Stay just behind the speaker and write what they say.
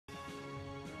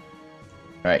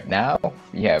Alright, now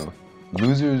we have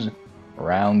losers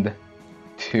round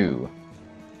 2.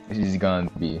 This is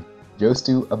gonna be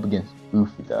JoeStew up against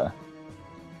Uffda.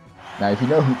 Now, if you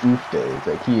know who Uffda is,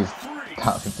 like, he is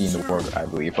top 50 in the world, I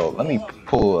believe. So let me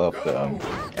pull up the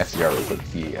SDR real quick to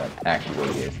see actually what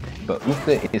he is. But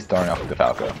Uffda is starting off with the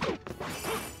Falco,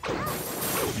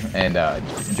 and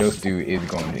JoeStew is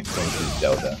going to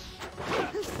Zelda.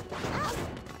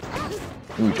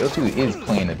 Ooh, JoeStew is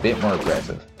playing a bit more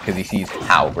aggressive because he sees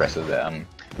how aggressive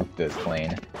Uffda is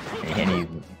playing, and he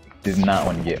does not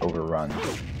want to get overrun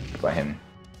by him.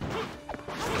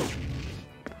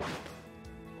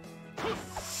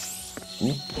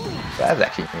 Ooh, that's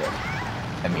actually good.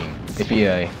 I mean, if he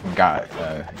got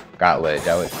ledge,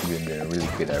 that would have been really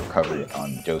good to recover it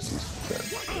on JoeStew's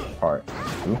part.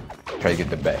 Ooh, try to get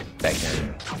the back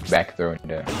throw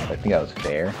into. I think that was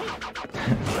fair.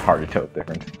 It's hard to tell the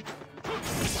difference.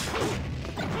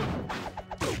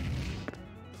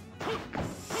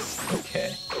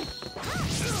 Okay.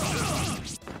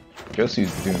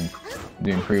 JoeStew's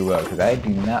doing pretty well because I do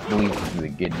not believe this is a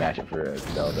good matchup for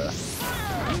Zelda.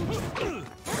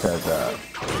 Because it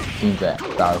seems that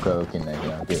Falco can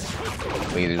get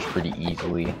lasers pretty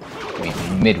easily. I mean,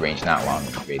 mid-range, not long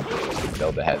range.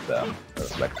 Zelda has a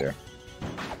reflector.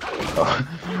 Oh.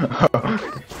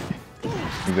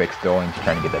 He's like stalling,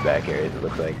 trying to get that back areas, it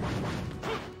looks like.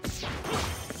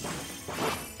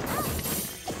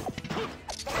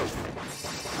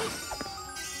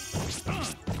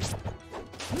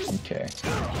 Okay.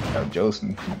 Now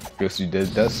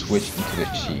JoeStew does switch into the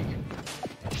cheek.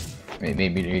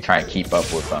 Maybe you try and keep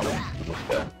up with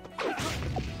Uffda.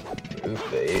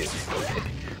 Uffda is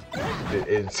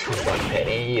fun, and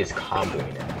he is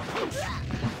comboing him.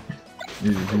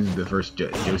 This is the first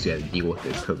JoeStew had to deal with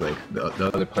this because like the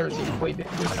other players he played did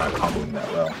not comboing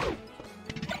that well.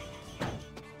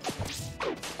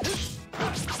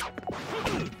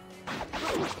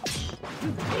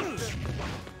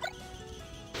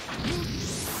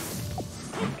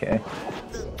 Okay.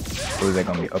 So is that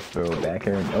gonna be up throw back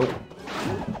here? Nope.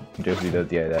 JoeStew does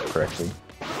that correctly.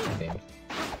 Okay.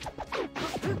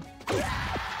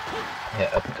 Yeah,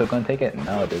 up tilt gonna take it?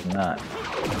 No, it does not.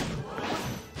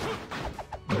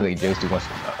 Looks like JoeStew wants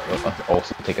to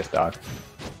also take a stock,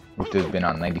 which has been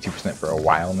on 92% for a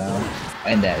while now,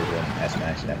 and that is an S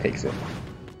match that takes it.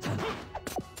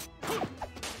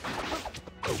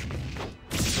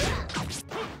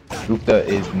 Uffda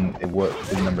is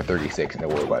number 36 in the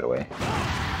world, by the way.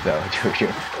 So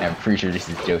I'm pretty sure this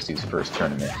is JoeStew's first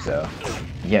tournament, so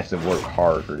he has to work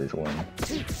hard for this win.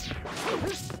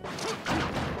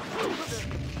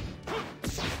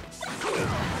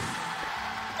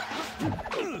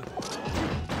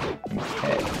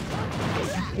 Okay.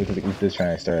 Looks like Uffda's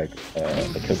trying to start a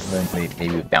kill confirm,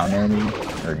 maybe with down air maybe,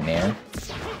 or nair.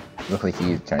 Looks like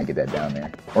he's trying to get that down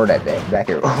there, or that back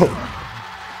air.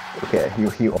 Okay,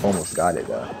 he almost got it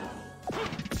though.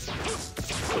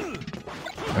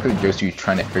 I think JoeStew's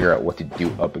trying to figure out what to do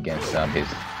up against his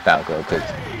Falco, because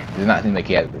it does not seem like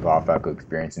he has a lot of Falco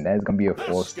experience, and that is going to be a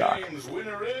full stock.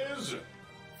 Winner is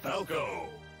Falco.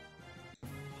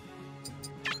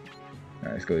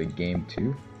 Alright, let's go to game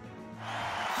 2.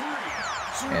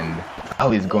 And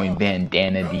he's going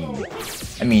Bandana D.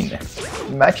 I mean, it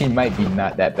actually might be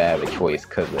not that bad of a choice,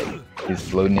 because like his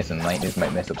slowness and lightness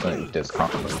might mess up something with just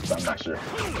combos, but I'm not sure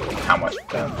how much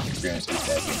experience he's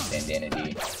had against Bandana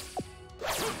D.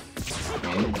 I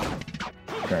mean,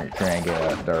 trying to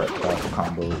get a start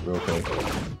combo real quick.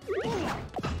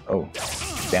 Oh,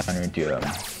 downer into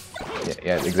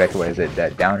yeah, exactly what I said.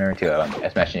 That downer into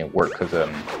S match didn't work because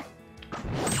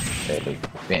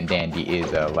Bandana D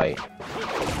is light.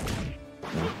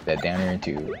 That downer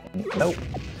into nope.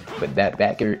 But that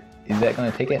backer, is that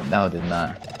gonna take it? No, it does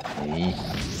not. He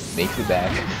makes it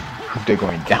back. They're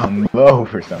going down low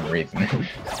for some reason.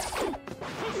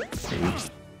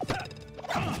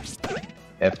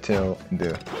 F tilt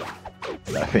into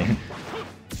nothing.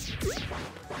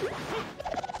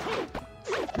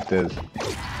 It does.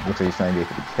 Looks like he's trying to get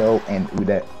the kill, and ooh,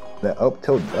 that up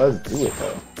tilt does do it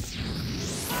though.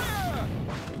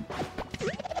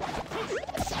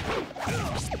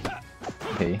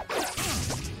 Okay.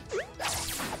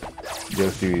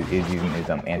 JoeStew is using his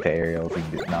anti-aerial if he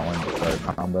does not want to start a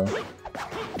combo.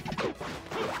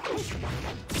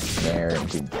 There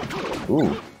into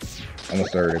ooh.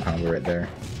 Almost started a combo right there.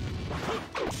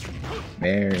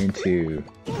 There into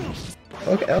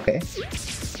okay.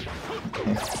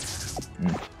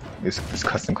 This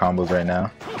custom combos right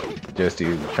now.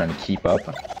 JoeStew trying to keep up.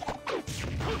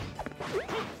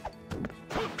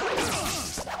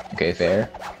 Okay, fair.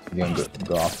 He's gonna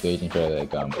go off stage and try to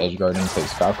like edge guard him,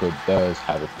 because Falco does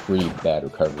have a pretty bad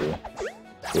recovery.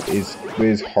 It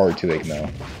is hard to like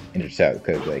intercept,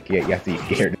 because like you have to be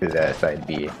scared to that side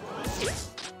B.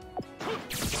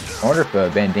 I wonder if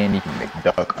Bandana can like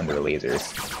duck under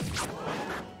lasers,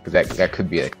 because that could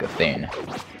be like a thing.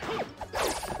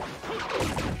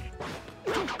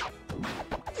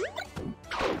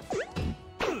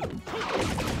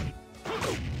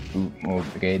 Ooh,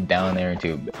 okay, down there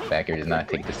into back air does not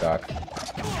take the stock.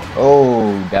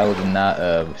 Oh, that was not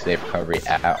a safe recovery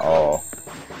at all.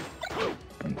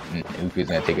 And Uffda's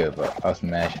gonna take a up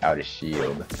smash out of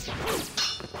shield.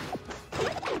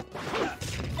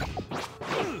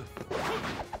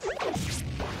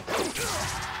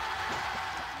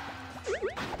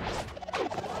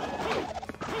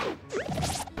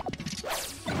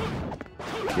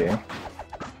 Okay.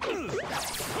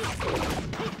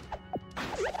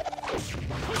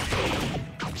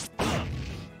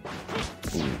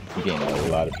 He's getting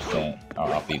a lot of percent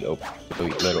off these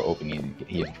little openings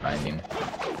he is finding.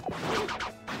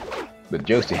 But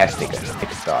JoeStew has to take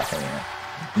a stock.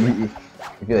 I mean,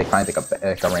 if he like finds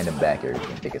like a random backer, he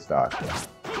can take a stock.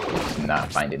 It's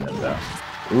not finding them though.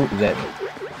 Ooh,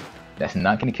 that's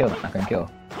not gonna kill. Not gonna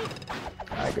kill.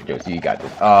 Alright, good JoeStew, you got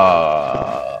this.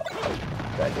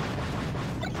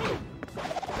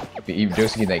 If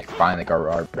JoeStew can like find like a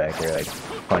raw backer, like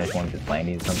punish one of his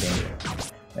landings or something.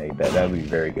 Like that would be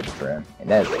very good for him. And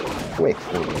that's like quick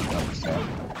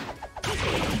 41%.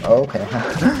 Okay.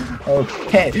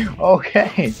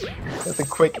 okay. That's a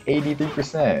quick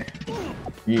 83%.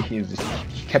 He just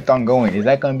kept on going. Is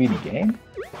that gonna be the game?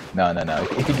 No.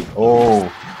 If he get,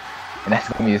 and that's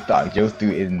gonna be his stock.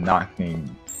 JoeStew is not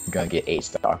gonna get 8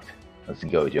 stocked. Let's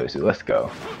go, JoeStew. Let's go.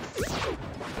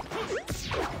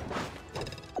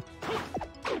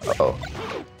 Uh-oh.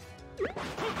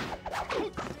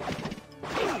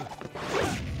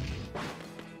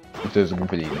 Just looking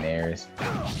for these nairs.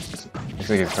 Looks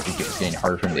like it's getting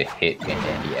harder for him to hit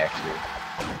Bandana actually.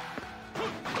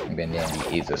 And Bandana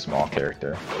is a small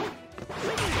character.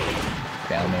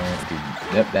 Down there, dude.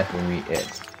 Yep, that's gonna be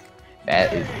it.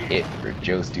 That is it for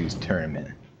JoeStew's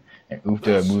tournament. And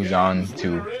Uffda moves on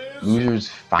to losers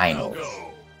finals.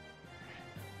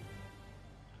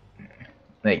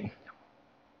 Like,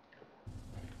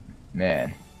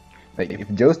 man, like if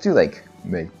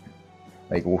JoeStew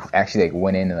actually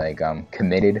went in and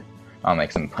committed on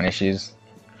like some punishes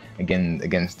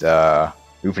against Uffda,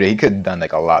 he could have done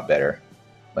like a lot better.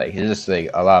 Like there's just like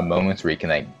a lot of moments where he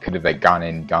can could have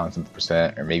gone some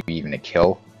percent or maybe even a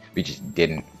kill, but he just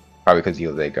didn't. Probably because he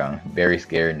was very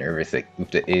scared, nervous. Like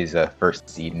Uffda is a first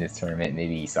seed in this tournament.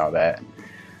 Maybe he saw that.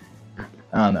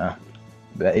 I don't know.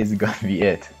 That is gonna be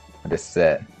it for this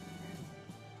set.